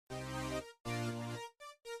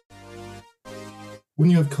When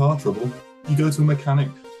you have car trouble, you go to a mechanic.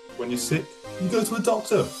 When you're sick, you go to a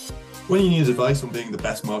doctor. When you need advice on being the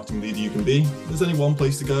best marketing leader you can be, there's only one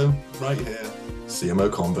place to go, right here, CMO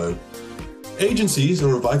Convo. Agencies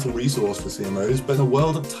are a vital resource for CMOs, but in a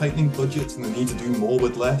world of tightening budgets and the need to do more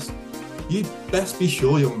with less, you'd best be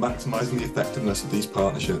sure you're maximizing the effectiveness of these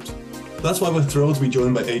partnerships. That's why we're thrilled to be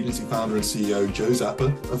joined by agency founder and CEO Joe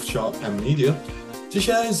Zappa of Sharp Pen Media to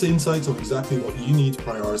share his insights on exactly what you need to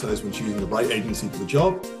prioritize when choosing the right agency for the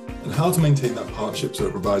job and how to maintain that partnership so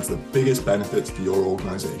it provides the biggest benefits to your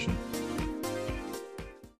organization.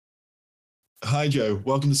 Hi, Joe.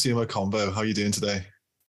 Welcome to CMO Convo. How are you doing today?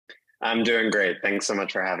 I'm doing great. Thanks so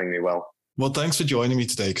much for having me, Will. Well, thanks for joining me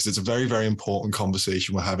today because it's a very, very important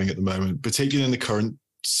conversation we're having at the moment, particularly in the current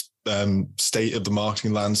state of the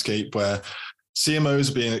marketing landscape where CMOs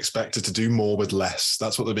are being expected to do more with less.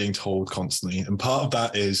 That's what they're being told constantly. And part of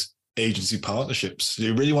that is agency partnerships.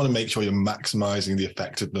 You really want to make sure you're maximizing the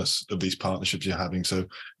effectiveness of these partnerships you're having. So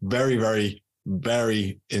very, very,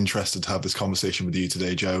 very interested to have this conversation with you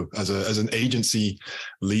today, Joe. As an agency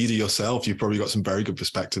leader yourself, you've probably got some very good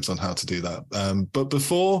perspectives on how to do that. But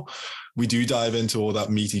before we do dive into all that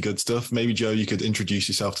meaty good stuff, maybe, Joe, you could introduce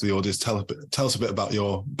yourself to the audience, tell us a bit about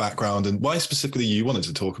your background and why specifically you wanted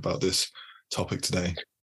to talk about this topic today.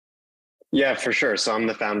 Yeah, for sure. So I'm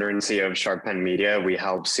the founder and CEO of Sharp Pen Media. We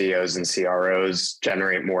help CEOs and CROs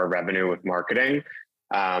generate more revenue with marketing.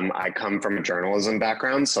 I come from a journalism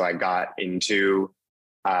background, so I got into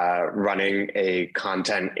running a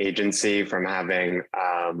content agency from having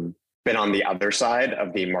been on the other side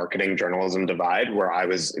of the marketing journalism divide, where I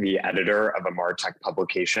was the editor of a MarTech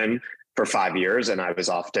publication for 5 years, and I was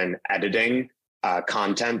often editing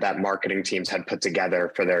content that marketing teams had put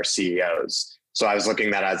together for their CEOs. So I was looking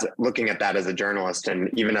at that as a journalist, and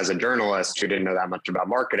even as a journalist who didn't know that much about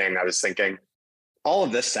marketing, I was thinking, all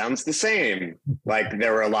of this sounds the same. Like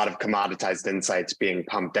there were a lot of commoditized insights being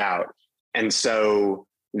pumped out. And so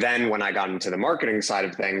then when I got into the marketing side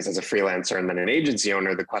of things as a freelancer and then an agency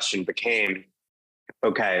owner, the question became,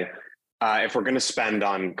 okay, if we're going to spend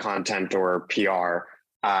on content or PR,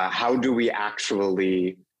 how do we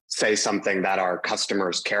actually say something that our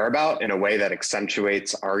customers care about in a way that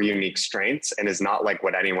accentuates our unique strengths and is not like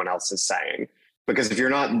what anyone else is saying? Because if you're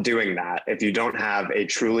not doing that, if you don't have a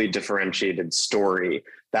truly differentiated story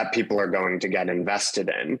that people are going to get invested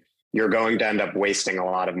in, you're going to end up wasting a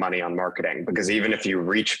lot of money on marketing. Because even if you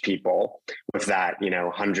reach people with that,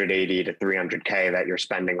 180 to 300K that you're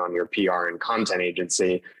spending on your PR and content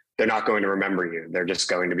agency, they're not going to remember you. They're just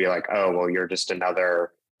going to be like, oh, well, you're just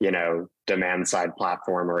another, demand side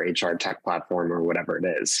platform or HR tech platform or whatever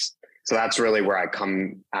it is. So that's really where I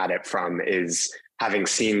come at it from, is having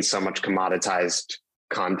seen so much commoditized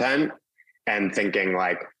content and thinking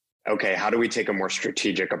like, okay, how do we take a more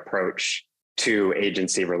strategic approach to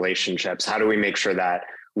agency relationships? How do we make sure that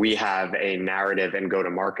we have a narrative and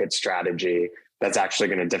go-to-market strategy that's actually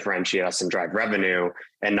going to differentiate us and drive revenue,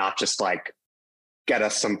 and not just like get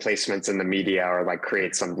us some placements in the media or like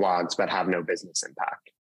create some blogs, but have no business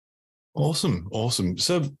impact? Awesome.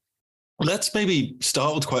 So let's maybe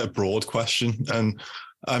start with quite a broad question. And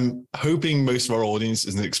I'm hoping most of our audience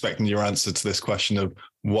isn't expecting your answer to this question of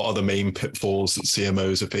what are the main pitfalls that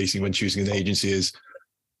CMOs are facing when choosing an agency is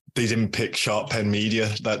they didn't pick Sharp Pen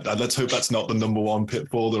Media. Let's hope that's not the number one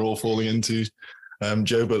pitfall they're all falling into,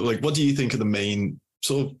 Joe. But like, what do you think are the main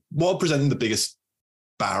what are presenting the biggest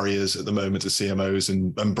barriers at the moment to CMOs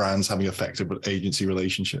and brands having effective agency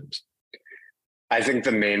relationships? I think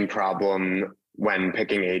the main problem when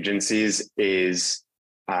picking agencies is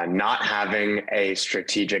not having a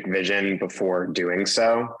strategic vision before doing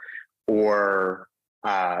so, or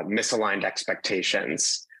misaligned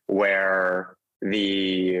expectations where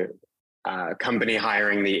the company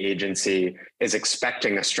hiring the agency is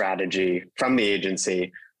expecting a strategy from the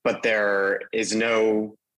agency, but there is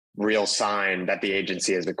no real sign that the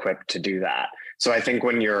agency is equipped to do that. So I think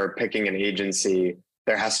when you're picking an agency,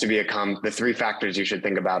 there has to be the three factors you should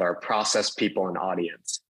think about are process, people, and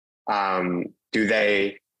audience. Do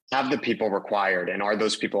they have the people required, and are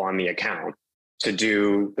those people on the account to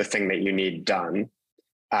do the thing that you need done?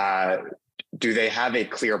 Do they have a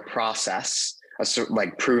clear process,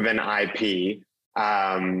 like proven IP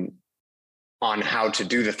on how to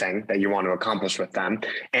do the thing that you want to accomplish with them?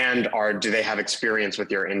 And do they have experience with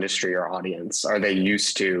your industry or audience? Are they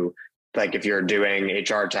used to, like if you're doing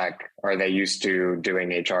HR tech, are they used to doing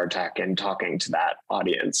HR tech and talking to that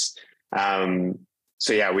audience?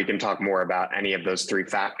 So yeah, we can talk more about any of those three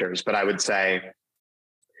factors, but I would say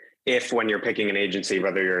if when you're picking an agency,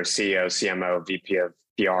 whether you're a CEO, CMO, VP of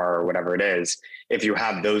PR, or whatever it is, if you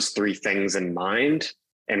have those three things in mind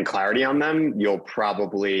and clarity on them, you'll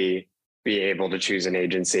probably be able to choose an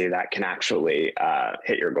agency that can actually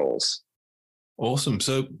hit your goals. Awesome.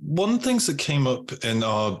 So one of the things that came up in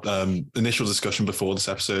our initial discussion before this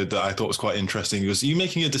episode that I thought was quite interesting was you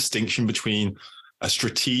making a distinction between a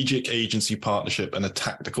strategic agency partnership and a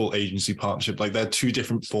tactical agency partnership. Like they're two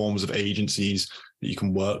different forms of agencies that you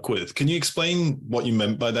can work with. Can you explain what you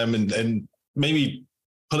meant by them and maybe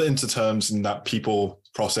put it into terms in that people,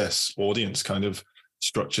 process, audience kind of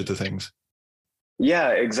structure to things? Yeah,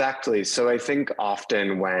 exactly. So I think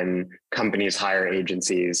often when companies hire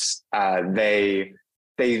agencies, they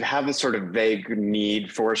have a sort of vague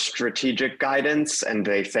need for strategic guidance, and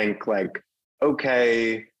they think like,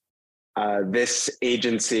 okay, this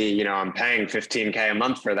agency, you know, I'm paying $15K a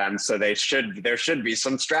month for them, so there should be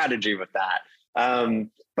some strategy with that.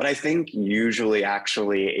 But I think usually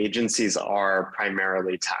actually agencies are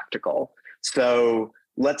primarily tactical. So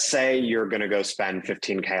let's say you're going to go spend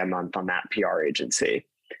 $15K a month on that PR agency.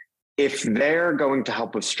 If they're going to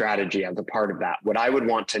help with strategy as a part of that, what I would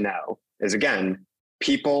want to know is, again,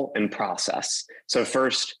 people and process. So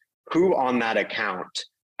first, who on that account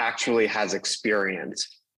actually has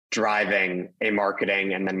experience driving a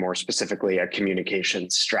marketing and then more specifically a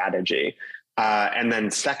communications strategy? And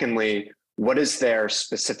then secondly, what is their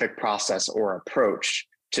specific process or approach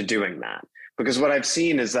to doing that? Because what I've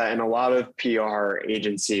seen is that in a lot of PR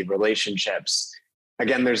agency relationships,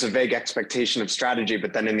 again, there's a vague expectation of strategy,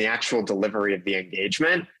 but then in the actual delivery of the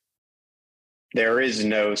engagement, there is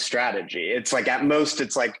no strategy. It's like at most,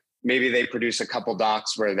 it's like maybe they produce a couple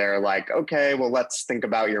docs where they're like, okay, well, let's think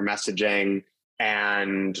about your messaging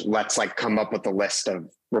and let's like come up with a list of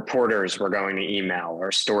reporters we're going to email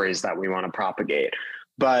or stories that we want to propagate.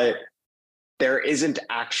 But there isn't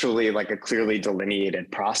actually like a clearly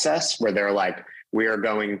delineated process where they're like, we are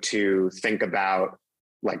going to think about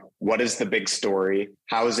like, what is the big story?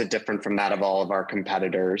 How is it different from that of all of our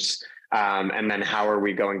competitors? And then how are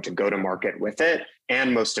we going to go to market with it?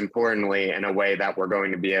 And most importantly, in a way that we're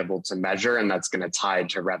going to be able to measure and that's going to tie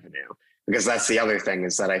to revenue. Because that's the other thing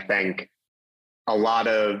is that I think a lot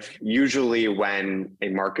of usually when a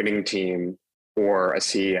marketing team or a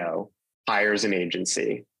CEO hires an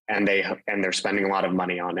agency, and they're spending a lot of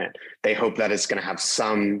money on it, they hope that it's going to have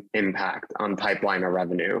some impact on pipeline or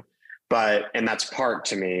revenue. And that's part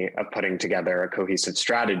to me of putting together a cohesive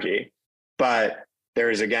strategy. But there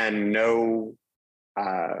is again no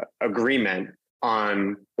agreement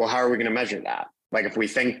on, well, how are we going to measure that? Like if we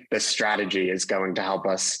think this strategy is going to help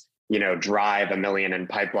us, you know, drive $1 million in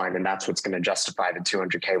pipeline, and that's what's going to justify the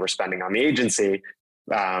 $200K we're spending on the agency,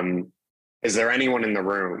 is there anyone in the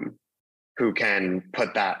room who can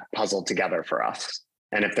put that puzzle together for us?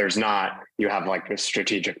 And if there's not, you have like this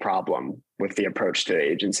strategic problem with the approach to the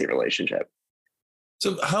agency relationship.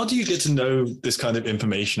 So how do you get to know this kind of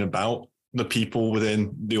information about the people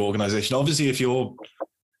within the organization? Obviously, if you're,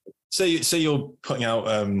 say you're putting out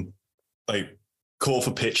like call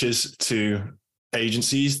for pitches to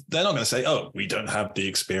agencies, they're not going to say, oh, we don't have the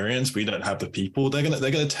experience, we don't have the people. They're going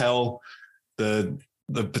to tell the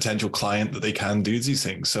potential client that they can do these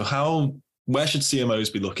things. So where should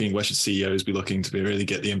CMOs be looking? Where should CEOs be looking to really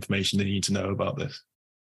get the information they need to know about this?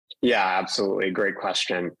 Yeah, absolutely. Great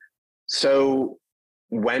question. So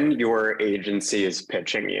when your agency is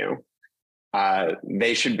pitching you,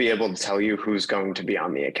 they should be able to tell you who's going to be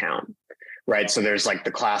on the account, right? So there's like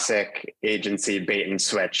the classic agency bait and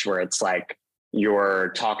switch where it's like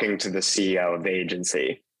you're talking to the CEO of the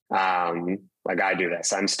agency. Like I do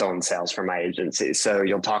this, I'm still in sales for my agency. So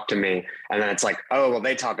you'll talk to me and then it's like, oh, well,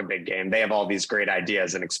 they talk a big game. They have all these great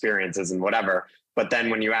ideas and experiences and whatever. But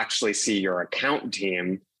then when you actually see your account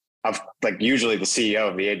team of like, usually the CEO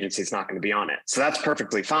of the agency is not going to be on it. So that's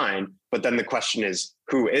perfectly fine. But then the question is,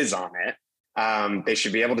 who is on it? They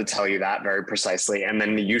should be able to tell you that very precisely. And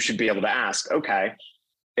then you should be able to ask, okay,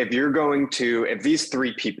 if these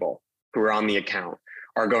three people who are on the account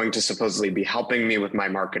are going to supposedly be helping me with my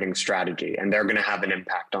marketing strategy, and they're going to have an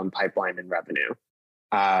impact on pipeline and revenue,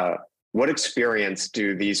 what experience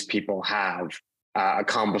do these people have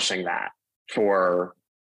accomplishing that for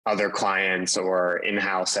other clients or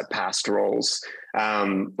in-house at past roles?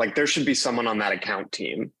 Like there should be someone on that account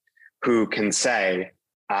team who can say,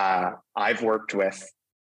 I've worked with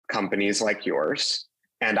companies like yours,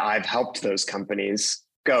 and I've helped those companies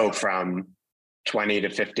go from 20 to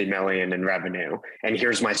 50 million in revenue. And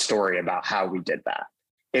here's my story about how we did that.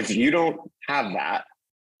 If you don't have that,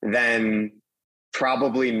 then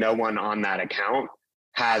probably no one on that account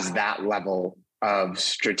has that level of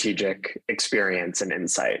strategic experience and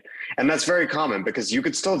insight. And that's very common because you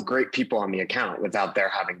could still have great people on the account without their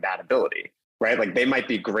having that ability. right? Like they might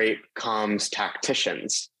be great comms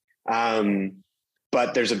tacticians.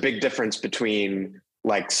 But there's a big difference between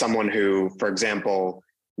like someone who, for example,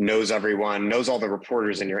 knows everyone, knows all the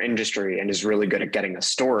reporters in your industry and is really good at getting a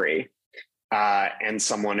story, and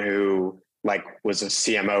someone who like was a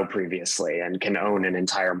CMO previously and can own an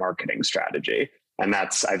entire marketing strategy. And I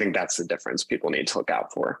think that's the difference people need to look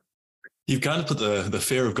out for. You've kind of put the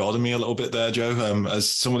fear of God in me a little bit there, Joe. As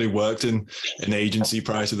someone who worked in an agency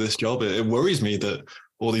prior to this job, it worries me that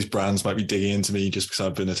all these brands might be digging into me just because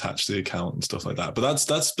I've been attached to the account and stuff like that. But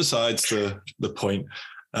that's besides the point.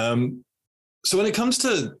 So when it comes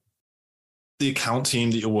to the account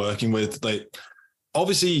team that you're working with, like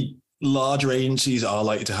obviously larger agencies are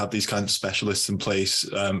likely to have these kinds of specialists in place,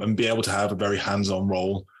 and be able to have a very hands-on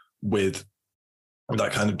role with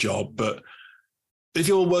that kind of job. But if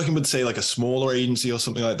you're working with, say, like a smaller agency or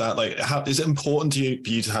something like that, like is it important to you for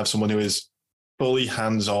you to have someone who is fully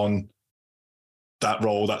hands-on that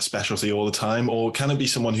role, that specialty all the time? Or can it be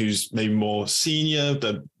someone who's maybe more senior,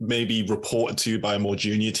 that maybe reported to by a more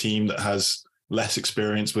junior team that has less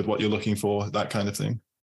experience with what you're looking for, that kind of thing?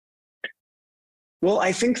 Well,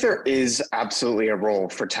 I think there is absolutely a role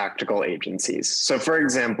for tactical agencies. So for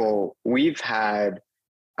example, we've had,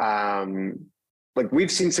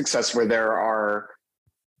 we've seen success where there are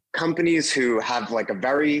companies who have like a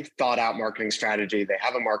very thought out marketing strategy. They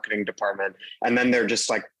have a marketing department, and then they're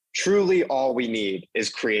just like, truly all we need is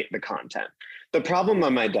create the content. The problem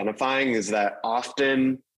I'm identifying is that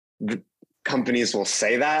often the companies will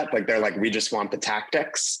say that, like they're like, we just want the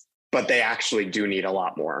tactics, but they actually do need a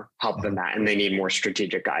lot more help than that. And they need more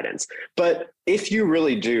strategic guidance. But if you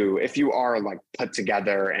really do, if you are like put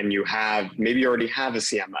together and you have, maybe you already have a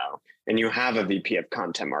CMO and you have a VP of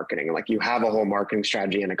content marketing, like you have a whole marketing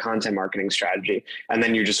strategy and a content marketing strategy, and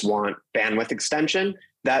then you just want bandwidth extension,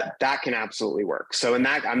 that can absolutely work. So in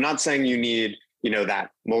that, I'm not saying you need, that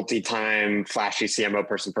multi-time flashy CMO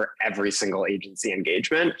person for every single agency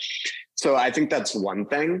engagement. So I think that's one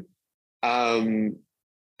thing. And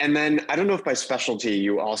then I don't know if by specialty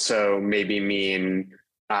you also maybe mean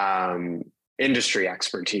industry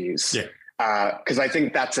expertise. Yeah. Because I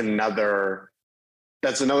think that's another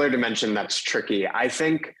dimension that's tricky. I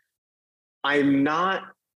think I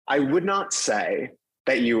would not say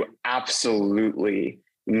that you absolutely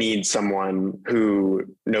need someone who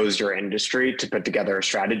knows your industry to put together a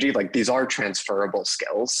strategy. Like these are transferable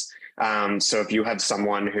skills. So if you have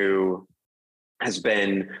someone who has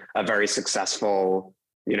been a very successful,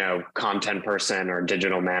 content person or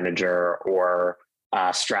digital manager or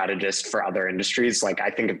strategist for other industries, like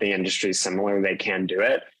I think if the industry is similar, they can do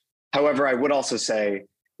it. However, I would also say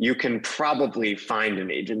you can probably find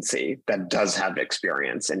an agency that does have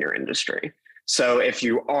experience in your industry. So if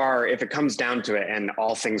it comes down to it and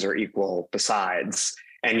all things are equal besides,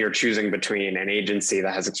 and you're choosing between an agency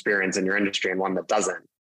that has experience in your industry and one that doesn't,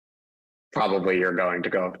 probably you're going to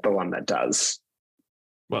go with the one that does.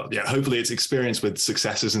 Well, yeah, hopefully it's experience with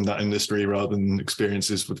successes in that industry rather than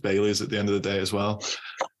experiences with failures at the end of the day as well.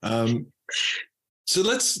 So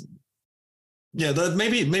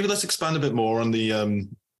maybe let's expand a bit more on the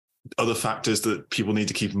other factors that people need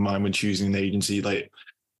to keep in mind when choosing an agency. Like,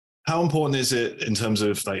 how important is it in terms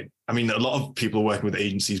of a lot of people are working with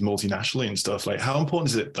agencies multinationally and stuff. Like, how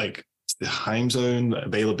important is it, like the time zone,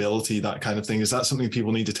 availability, that kind of thing? Is that something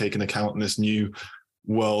people need to take into account in this new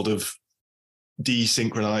world of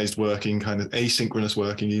desynchronized working, kind of asynchronous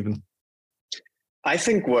working even? I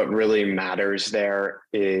think what really matters there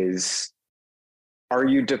is, are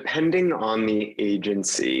you depending on the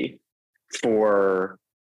agency for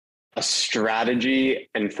a strategy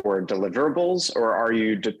and for deliverables, or are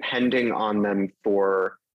you depending on them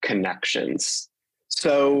for connections?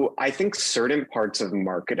 So I think certain parts of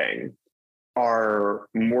marketing are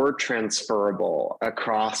more transferable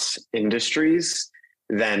across industries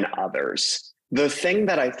than others. The thing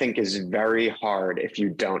that I think is very hard if you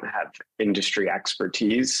don't have industry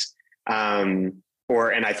expertise, and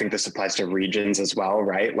I think this applies to regions as well,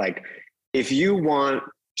 right? Like if you want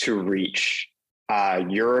to reach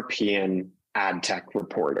European ad tech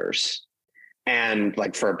reporters and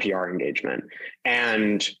like for a PR engagement,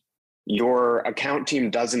 and your account team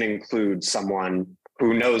doesn't include someone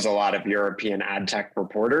who knows a lot of European ad tech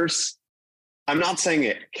reporters, I'm not saying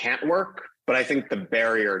it can't work, but I think the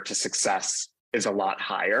barrier to success is a lot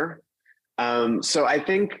higher. So I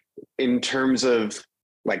think in terms of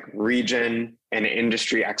like region and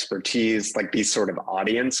industry expertise, like these sort of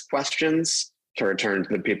audience questions, to return to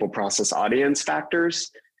the people, process, audience factors,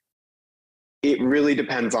 it really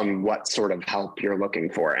depends on what sort of help you're looking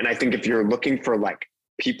for. And I think if you're looking for like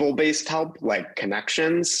people-based help, like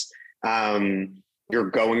connections, you're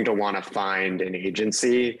going to want to find an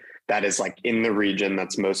agency that is like in the region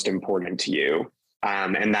that's most important to you,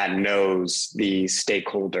 and that knows the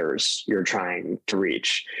stakeholders you're trying to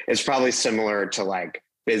reach. It's probably similar to like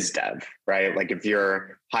biz dev, right? Like if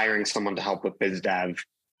you're hiring someone to help with biz dev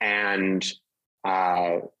and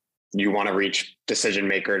you want to reach decision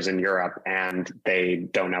makers in Europe and they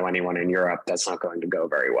don't know anyone in Europe, that's not going to go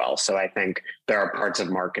very well. So I think there are parts of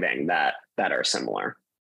marketing that are similar.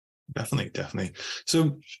 Definitely.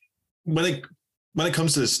 So when it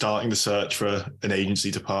comes to starting the search for an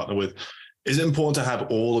agency to partner with, is it important to have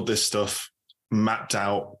all of this stuff mapped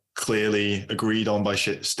out, clearly agreed on by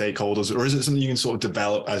stakeholders, or is it something you can sort of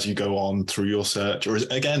develop as you go on through your search? Or is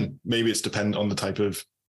it, again, maybe it's dependent on the type of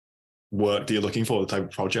work that you're looking for, the type of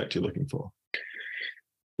project you're looking for?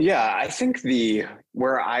 Yeah, I think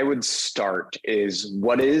where I would start is,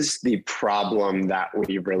 what is the problem that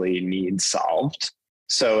we really need solved?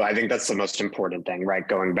 So I think that's the most important thing, right?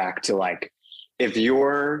 Going back to like, if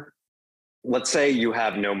let's say you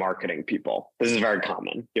have no marketing people. This is very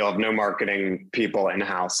common. You'll have no marketing people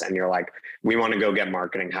in-house and you're like, we want to go get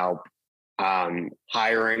marketing help.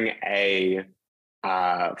 Hiring a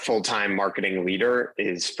full-time marketing leader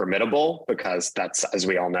is formidable because that's, as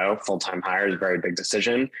we all know, full-time hire is a very big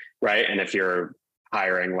decision, right? And if you're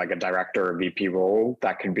hiring like a director or VP role,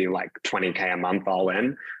 that could be like $20K a month all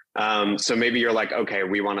in. So maybe you're like, okay,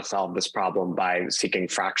 we want to solve this problem by seeking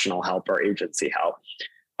fractional help or agency help.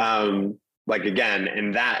 Like again,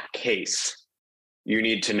 in that case, you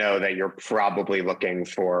need to know that you're probably looking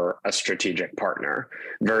for a strategic partner,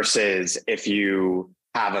 versus if you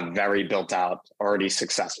have a very built out, already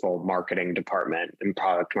successful marketing department and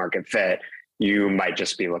product market fit, you might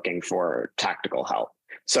just be looking for tactical help.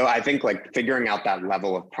 So I think like figuring out that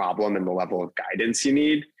level of problem and the level of guidance you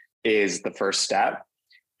need is the first step.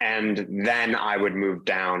 And then I would move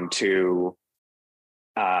down to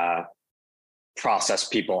process,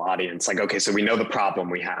 people, audience. Like, okay, so we know the problem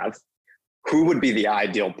we have. Who would be the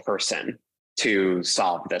ideal person to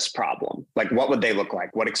solve this problem? Like, what would they look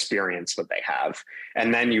like? What experience would they have?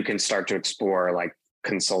 And then you can start to explore like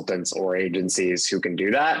consultants or agencies who can do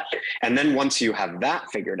that. And then once you have that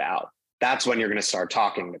figured out, that's when you're going to start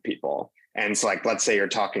talking to people. And it's like, let's say you're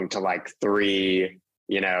talking to like 3,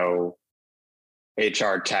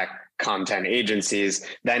 HR tech content agencies,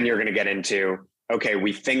 then you're going to get into, okay,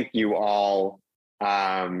 we think you all,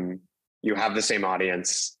 you have the same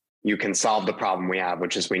audience. You can solve the problem we have,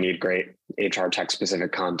 which is we need great HR tech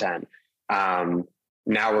specific content. Now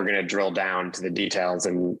we're going to drill down to the details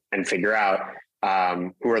and figure out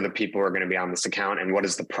who are the people who are going to be on this account and what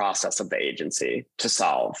is the process of the agency to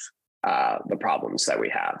solve the problems that we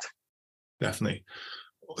have. Definitely.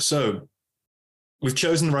 So we've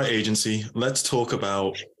chosen the right agency. Let's talk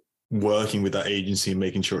about working with that agency and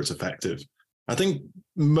making sure it's effective. I think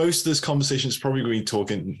most of this conversation is probably going to be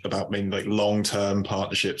talking about maybe like long-term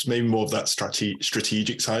partnerships, maybe more of that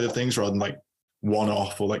strategic side of things rather than like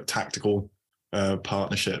one-off or like tactical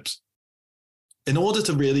partnerships. In order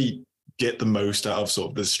to really get the most out of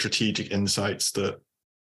sort of the strategic insights that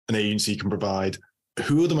an agency can provide,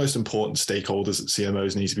 who are the most important stakeholders that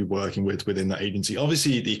CMOs need to be working with within that agency?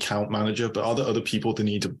 Obviously the account manager, but are there other people they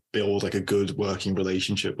need to build like a good working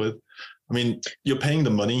relationship with? I mean, you're paying the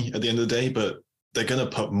money at the end of the day, but they're going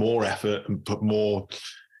to put more effort and put more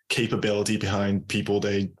capability behind people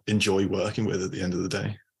they enjoy working with at the end of the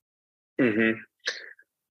day. Mm-hmm.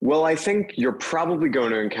 Well, I think you're probably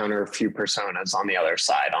going to encounter a few personas on the other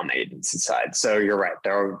side, on the agency side. So you're right.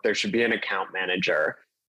 There should be an account manager.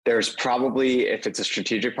 There's probably, if it's a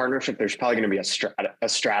strategic partnership, there's probably going to be a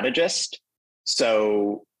strategist.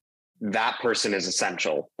 So that person is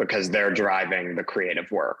essential because they're driving the creative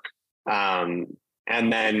work.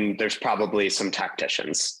 And then there's probably some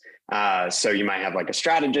tacticians. So you might have like a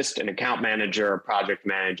strategist, an account manager, a project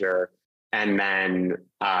manager, and then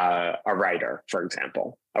a writer, for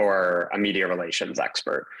example, or a media relations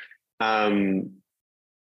expert. In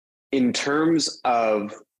terms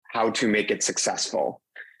of how to make it successful,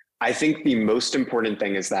 I think the most important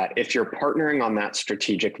thing is that if you're partnering on that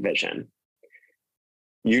strategic vision,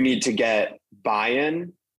 you need to get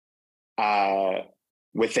buy-in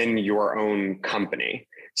within your own company.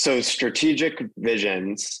 So strategic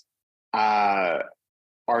visions are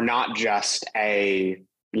not just a,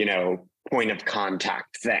 point of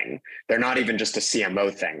contact thing. They're not even just a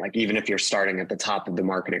CMO thing. Like even if you're starting at the top of the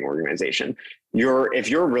marketing organization, if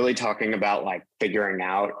you're really talking about like figuring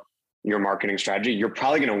out your marketing strategy, you're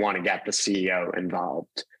probably going to want to get the CEO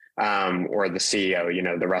involved, or the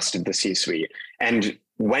CEO, the rest of the C-suite. And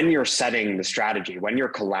when you're setting the strategy, when you're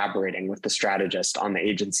collaborating with the strategist on the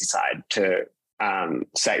agency side to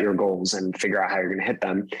set your goals and figure out how you're going to hit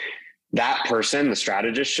them. That person, the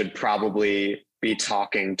strategist, should probably be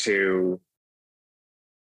talking to.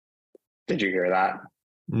 Did you hear that?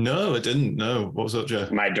 No, I didn't. No. What was up, Joe?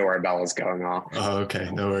 My doorbell is going off. Oh, okay.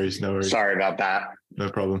 No worries. No worries. Sorry about that. No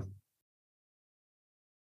problem.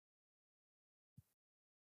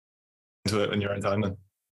 Into it in your own time then.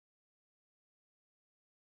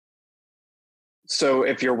 So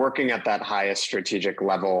if you're working at that highest strategic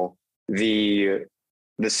level, the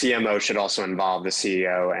CMO should also involve the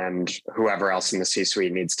CEO, and whoever else in the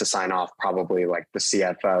C-suite needs to sign off, probably like the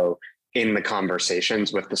CFO, in the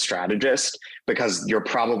conversations with the strategist, because you're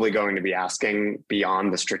probably going to be asking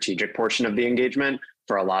beyond the strategic portion of the engagement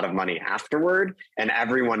for a lot of money afterward. And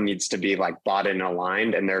everyone needs to be like bought in and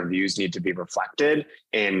aligned, and their views need to be reflected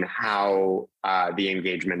in how the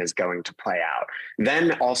engagement is going to play out.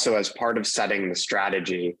 Then also, as part of setting the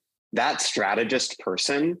strategy, that strategist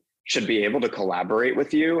person should be able to collaborate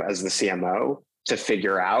with you as the CMO to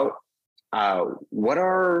figure out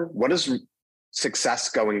what is success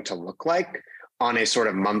going to look like on a sort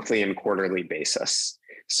of monthly and quarterly basis.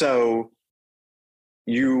 So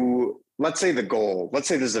let's say this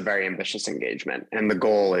is a very ambitious engagement, and the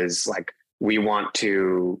goal is like, we want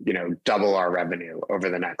to, double our revenue over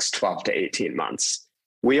the next 12 to 18 months.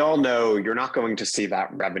 We all know you're not going to see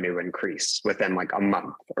that revenue increase within like a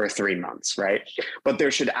month or 3 months, right? But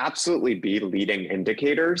there should absolutely be leading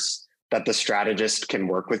indicators that the strategist can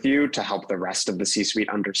work with you to help the rest of the C-suite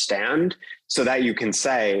understand, so that you can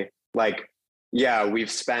say like, yeah,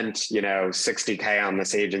 we've spent, $60K on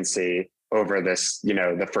this agency over this,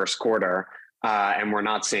 the first quarter, and we're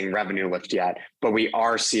not seeing revenue lift yet, but we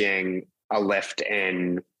are seeing a lift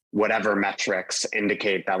in whatever metrics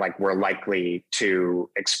indicate that like we're likely to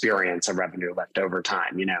experience a revenue lift over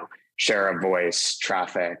time, share of voice,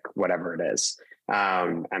 traffic, whatever it is,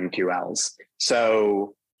 MQLs.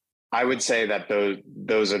 So I would say that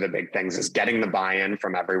those are the big things, is getting the buy-in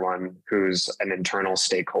from everyone who's an internal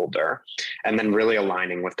stakeholder, and then really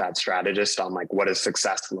aligning with that strategist on like, what does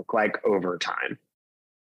success look like over time?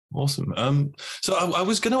 Awesome. So I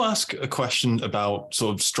was going to ask a question about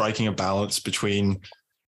sort of striking a balance between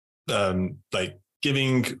like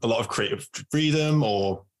giving a lot of creative freedom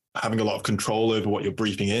or having a lot of control over what you're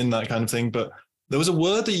briefing in, that kind of thing. But there was a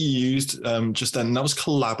word that you used just then, and that was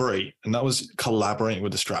collaborate, and that was collaborating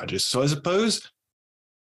with the strategist. So I suppose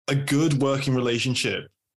a good working relationship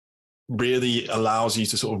really allows you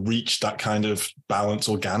to sort of reach that kind of balance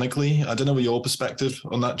organically. I don't know what your perspective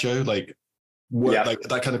on that, Joe. Like, like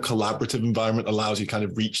that kind of collaborative environment allows you kind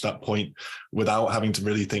of reach that point without having to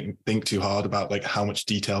really think too hard about like how much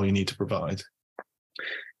detail you need to provide.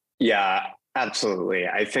 Yeah, absolutely.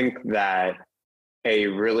 I think that a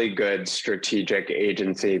really good strategic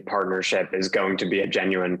agency partnership is going to be a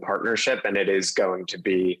genuine partnership, and it is going to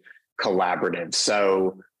be collaborative.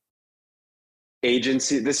 So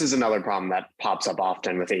this is another problem that pops up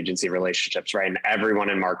often with agency relationships, right? And everyone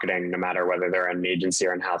in marketing, no matter whether they're an agency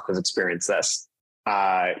or in-house, has experienced this.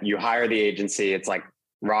 You hire the agency, it's like,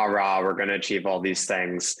 rah, we're going to achieve all these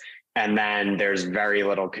things. And then there's very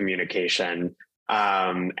little communication.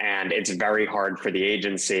 And it's very hard for the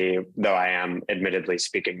agency, though I am admittedly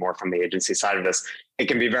speaking more from the agency side of this, it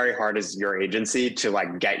can be very hard as your agency to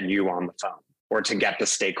like get you on the phone or to get the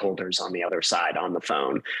stakeholders on the other side on the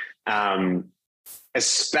phone.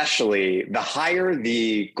 Especially the higher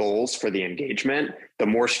the goals for the engagement, the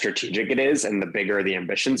more strategic it is and the bigger the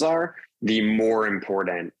ambitions are, the more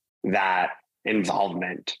important that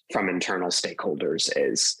involvement from internal stakeholders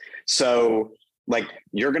is. So like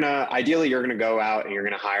ideally you're going to go out and you're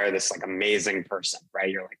going to hire this like amazing person, right?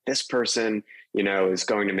 You're like, this person, is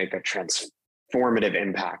going to make a transformative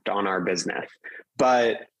impact on our business,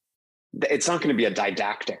 but it's not going to be a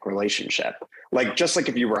didactic relationship. Like, just like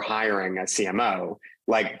if you were hiring a CMO,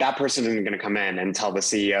 like that person isn't going to come in and tell the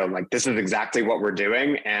CEO, like, this is exactly what we're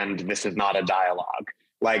doing, and this is not a dialogue.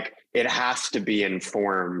 Like, it has to be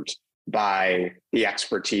informed by the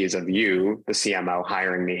expertise of you, the CMO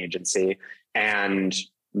hiring the agency, and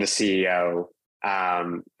the CEO.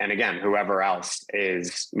 And again, whoever else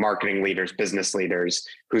is marketing leaders, business leaders,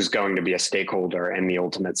 who's going to be a stakeholder in the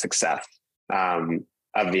ultimate success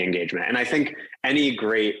of the engagement. And I think any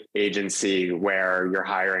great agency where you're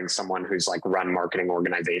hiring someone who's like run marketing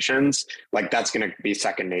organizations, like that's going to be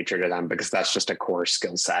second nature to them, because that's just a core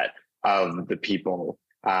skill set of the people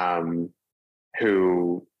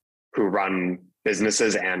who run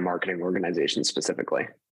businesses and marketing organizations specifically.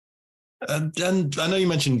 And I know you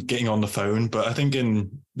mentioned getting on the phone, but I think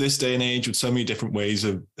in this day and age with so many different ways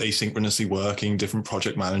of asynchronously working, different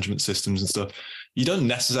project management systems and stuff, you don't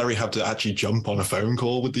necessarily have to actually jump on a phone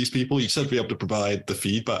call with these people. You just have to be able to provide the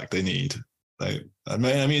feedback they need. Like, I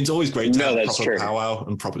mean, it's always great to have a proper powwow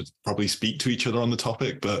and probably speak to each other on the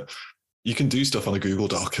topic, but you can do stuff on a Google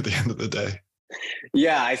Doc at the end of the day.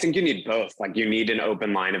 Yeah, I think you need both. Like, you need an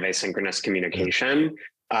open line of asynchronous communication,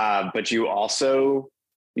 but you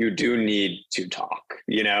do need to talk,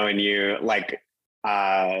 and you like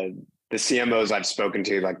the CMOs I've spoken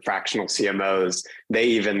to, like fractional CMOs, they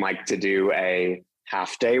even like to do a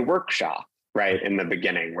half-day workshop right in the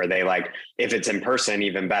beginning where they like, if it's in person,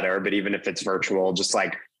 even better, but even if it's virtual, just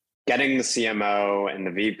like getting the CMO and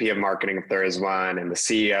the VP of marketing, if there is one, and the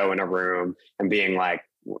CEO in a room and being like,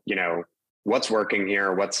 what's working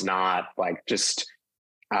here, what's not, like just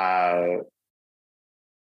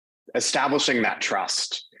establishing that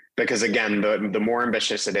trust. Because again, the more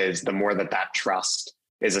ambitious it is, the more that trust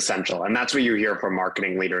is essential. And that's what you hear from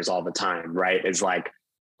marketing leaders all the time, right? Is like,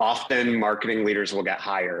 often marketing leaders will get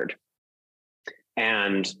hired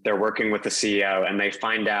and they're working with the CEO and they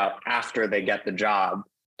find out after they get the job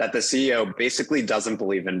that the CEO basically doesn't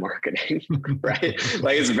believe in marketing, right?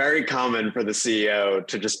 Like, it's very common for the CEO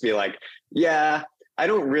to just be like, yeah,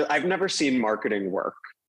 I've never seen marketing work.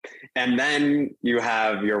 And then you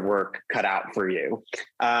have your work cut out for you.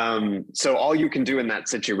 So all you can do in that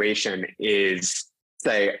situation is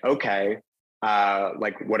say, okay,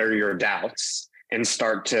 like, what are your doubts? And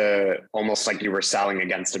start to, almost like you were selling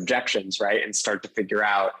against objections, right? And start to figure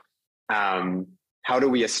out, how do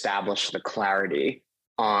we establish the clarity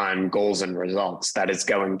on goals and results that is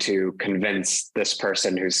going to convince this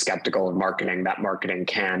person who's skeptical of marketing that marketing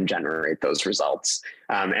can generate those results.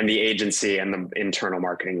 And the agency and the internal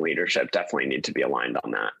marketing leadership definitely need to be aligned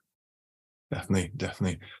on that.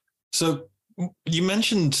 Definitely. So you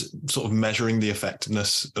mentioned sort of measuring the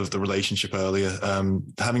effectiveness of the relationship earlier,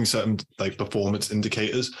 having certain like performance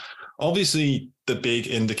indicators. Obviously, the big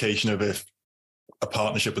indication of if a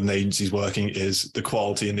partnership with an agency is working is the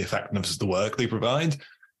quality and the effectiveness of the work they provide.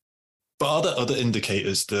 But are there other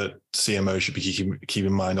indicators that CMOs should be keeping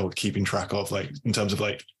in mind or keeping track of, like in terms of,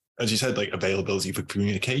 like, as you said, like availability for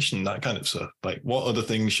communication, that kind of stuff? Like, what other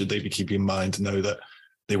things should they be keeping in mind to know that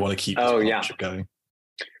they want to keep this partnership going?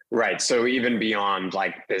 Right. So even beyond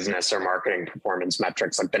like business or marketing performance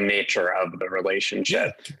metrics, like the nature of the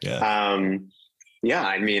relationship. Yeah.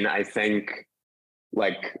 I mean, I think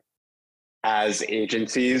like as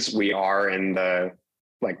agencies, we are in the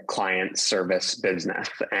like client service business,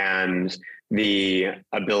 and the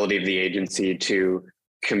ability of the agency to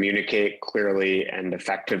communicate clearly and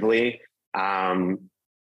effectively, to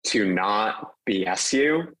not BS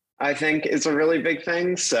you, I think is a really big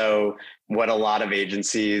thing. So what a lot of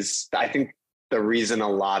agencies, I think the reason a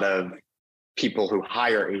lot of people who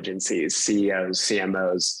hire agencies, CEOs,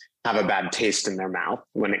 CMOs, have a bad taste in their mouth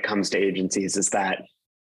when it comes to agencies is that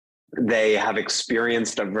they have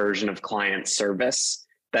experienced a version of client service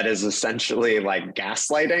that is essentially like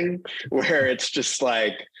gaslighting, where it's just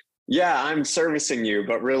like, yeah, I'm servicing you,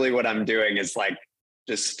 but really what I'm doing is like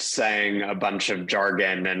just saying a bunch of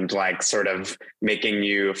jargon and like sort of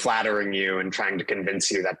flattering you and trying to convince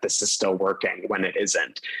you that this is still working when it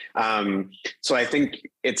isn't. So I think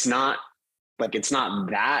it's not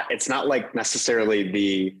like necessarily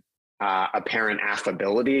the apparent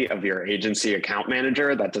affability of your agency account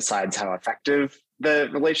manager that decides how effective the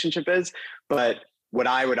relationship is. But what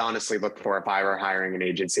I would honestly look for if I were hiring an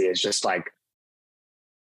agency is just like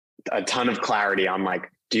a ton of clarity on like,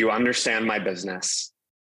 do you understand my business?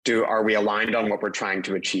 Are we aligned on what we're trying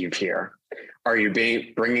to achieve here? Are you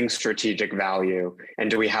bringing strategic value? And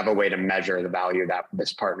do we have a way to measure the value that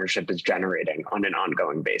this partnership is generating on an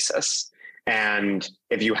ongoing basis? And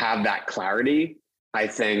if you have that clarity, I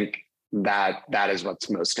think that is what's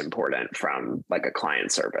most important from like a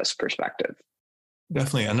client service perspective.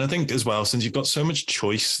 Definitely. And I think as well, since you've got so much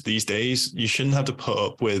choice these days, you shouldn't have to put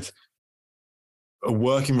up with a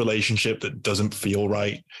working relationship that doesn't feel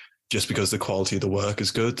right just because the quality of the work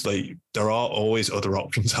is good. Like, there are always other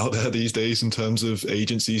options out there these days in terms of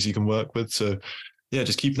agencies you can work with. So yeah,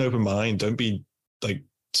 just keep an open mind. Don't be like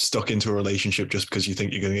stuck into a relationship just because you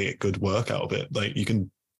think you're going to get good work out of it. Like, you can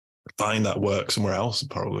find that work somewhere else,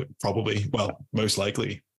 probably, well, most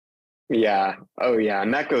likely. Yeah. Oh yeah.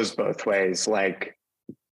 And that goes both ways. Like,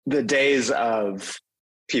 the days of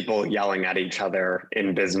people yelling at each other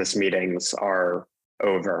in business meetings are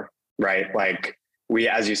over, right? Like,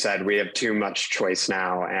 as you said, we have too much choice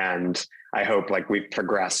now. And I hope like we've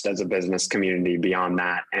progressed as a business community beyond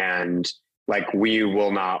that. And like, we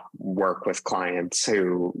will not work with clients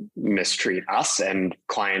who mistreat us, and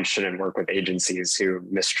clients shouldn't work with agencies who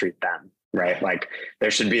mistreat them, right? Like,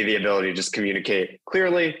 there should be the ability to just communicate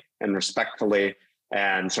clearly and respectfully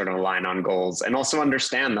and sort of align on goals, and also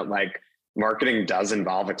understand that like marketing does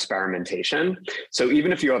involve experimentation. So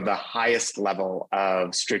even if you have the highest level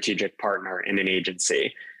of strategic partner in an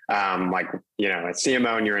agency, like, you know, a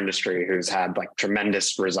CMO in your industry who's had like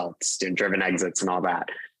tremendous results, driven exits and all that,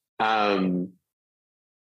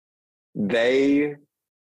 they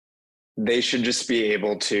should just be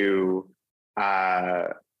able to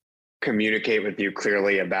communicate with you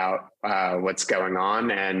clearly about what's going on,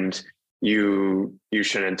 and you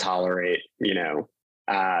shouldn't tolerate, you know,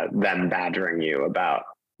 them badgering you about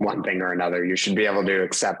one thing or another. You should be able to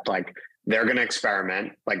accept, like, they're going to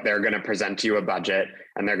experiment, like they're going to present to you a budget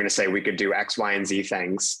and they're going to say, we could do X, Y, and Z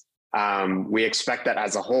things. We expect that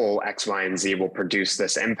as a whole, X, Y, and Z will produce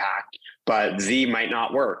this impact, but Z might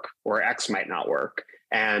not work or X might not work.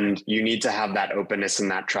 And you need to have that openness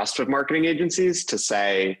and that trust with marketing agencies to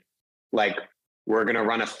say, like, we're going to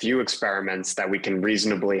run a few experiments that we can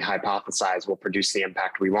reasonably hypothesize will produce the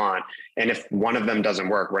impact we want. And if one of them doesn't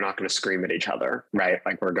work, we're not going to scream at each other, right?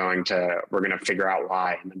 Like we're going to figure out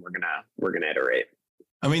why, and then we're going to iterate.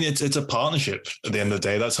 I mean, it's a partnership at the end of the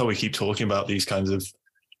day. That's how we keep talking about these kinds of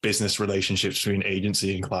business relationships between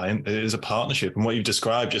agency and client. It is a partnership. And what you've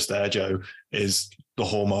described just there, Joe, is the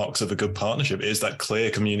hallmarks of a good partnership. It is that clear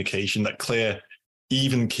communication, that clear,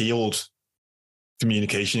 even-keeled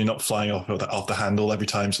communication. You're not flying off the handle every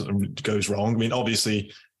time something goes wrong. I mean,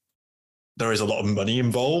 obviously, there is a lot of money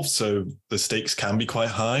involved, so the stakes can be quite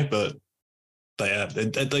high, but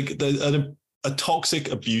a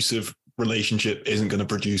toxic, abusive relationship isn't going to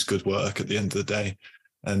produce good work at the end of the day.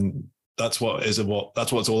 And that's what it's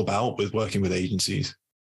all about with working with agencies.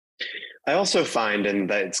 I also find, and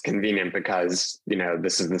that it's convenient because, you know,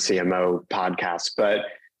 this is the CMO podcast, but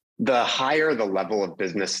the higher the level of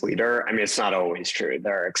business leader, I mean, it's not always true.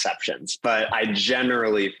 There are exceptions, but I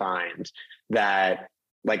generally find that,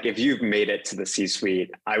 like, if you've made it to the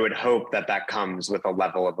C-suite, I would hope that that comes with a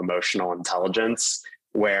level of emotional intelligence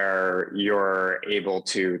where you're able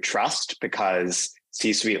to trust, because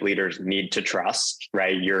C-suite leaders need to trust,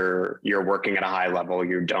 right? You're working at a high level.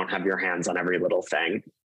 You don't have your hands on every little thing.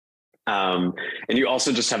 And you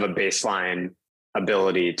also just have a baseline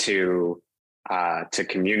ability to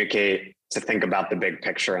communicate, to think about the big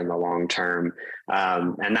picture in the long term.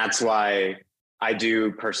 And that's why I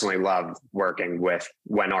do personally love working with,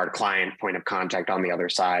 when our client point of contact on the other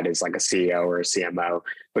side is like a CEO or a CMO,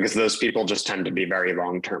 because those people just tend to be very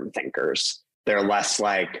long-term thinkers. They're less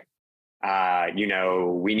like, you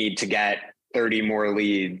know, we need to get 30 more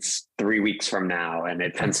leads 3 weeks from now. And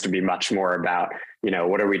it tends to be much more about, you know,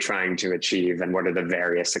 what are we trying to achieve and what are the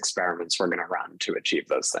various experiments we're going to run to achieve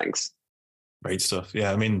those things. Great stuff.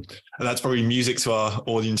 Yeah, I mean, that's probably music to our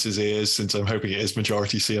audience's ears, since I'm hoping it is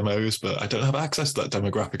majority CMOs, but I don't have access to that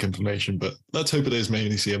demographic information, but let's hope it is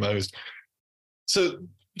mainly CMOs. So,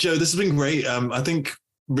 Joe, this has been great. I think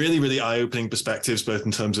really, really eye-opening perspectives, both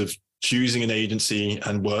in terms of choosing an agency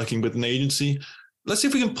and working with an agency. Let's see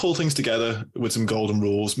if we can pull things together with some golden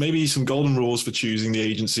rules, maybe some golden rules for choosing the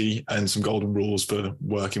agency and some golden rules for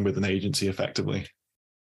working with an agency effectively.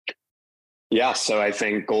 Yeah, so I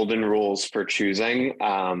think golden rules for choosing,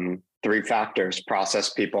 3 factors: process,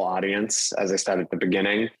 people, audience, as I said at the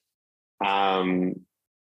beginning.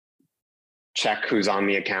 Check who's on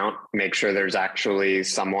the account, make sure there's actually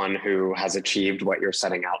someone who has achieved what you're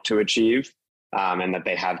setting out to achieve, and that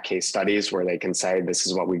they have case studies where they can say, this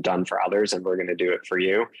is what we've done for others and we're going to do it for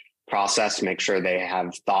you. Process, make sure they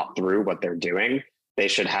have thought through what they're doing. They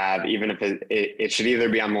should have, even if it should either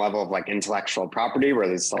be on the level of like intellectual property, where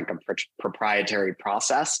there's like a proprietary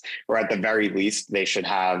process, or at the very least, they should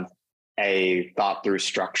have a thought through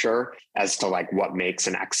structure as to like what makes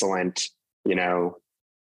an excellent, you know,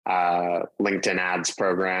 LinkedIn ads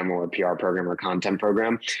program or PR program or content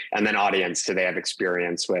program. And then audience, do they have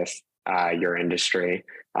experience with your industry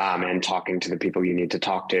and talking to the people you need to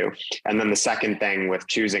talk to? And then the second thing with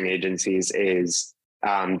choosing agencies is,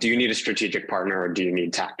 do you need a strategic partner or do you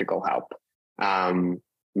need tactical help?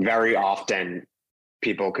 Very often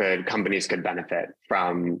companies could benefit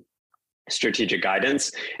from strategic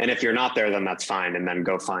guidance. And if you're not there, then that's fine. And then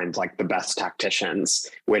go find like the best tacticians,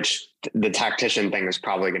 which the tactician thing is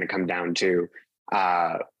probably going to come down to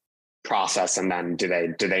process. And then do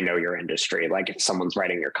they know your industry? Like if someone's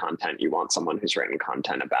writing your content, you want someone who's writing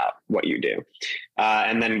content about what you do.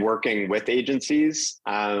 And then working with agencies,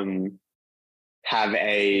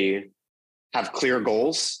 have clear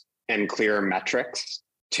goals and clear metrics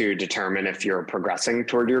to determine if you're progressing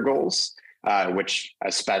toward your goals. which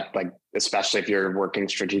especially if you're working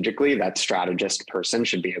strategically, that strategist person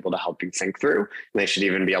should be able to help you think through. They should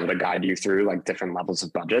even be able to guide you through like different levels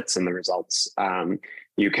of budgets and the results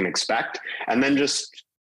you can expect. And then just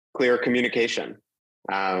clear communication.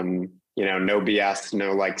 No BS,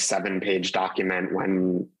 no like 7-page document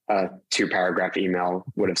when a 2-paragraph email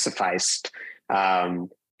would have sufficed.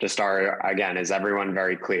 Is everyone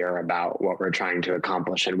very clear about what we're trying to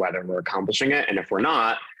accomplish and whether we're accomplishing it? And if we're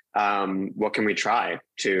not, what can we try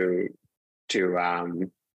to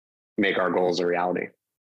make our goals a reality?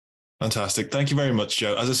 Fantastic. Thank you very much,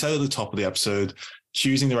 Joe. As I said at the top of the episode,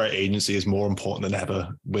 choosing the right agency is more important than ever.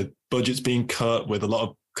 With budgets being cut, with a lot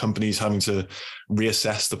of companies having to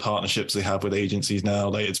reassess the partnerships they have with agencies now,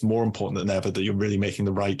 it's more important than ever that you're really making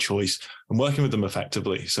the right choice and working with them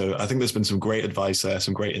effectively. So I think there's been some great advice there,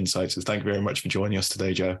 some great insights. So thank you very much for joining us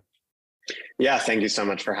today, Joe. Yeah, thank you so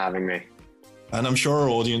much for having me. And I'm sure our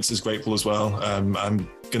audience is grateful as well. I'm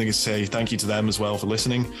going to say thank you to them as well for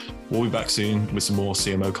listening. We'll be back soon with some more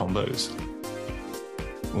CMO Convos.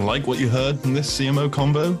 Like what you heard in this CMO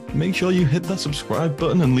Convo? Make sure you hit that subscribe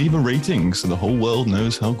button and leave a rating so the whole world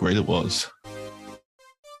knows how great it was.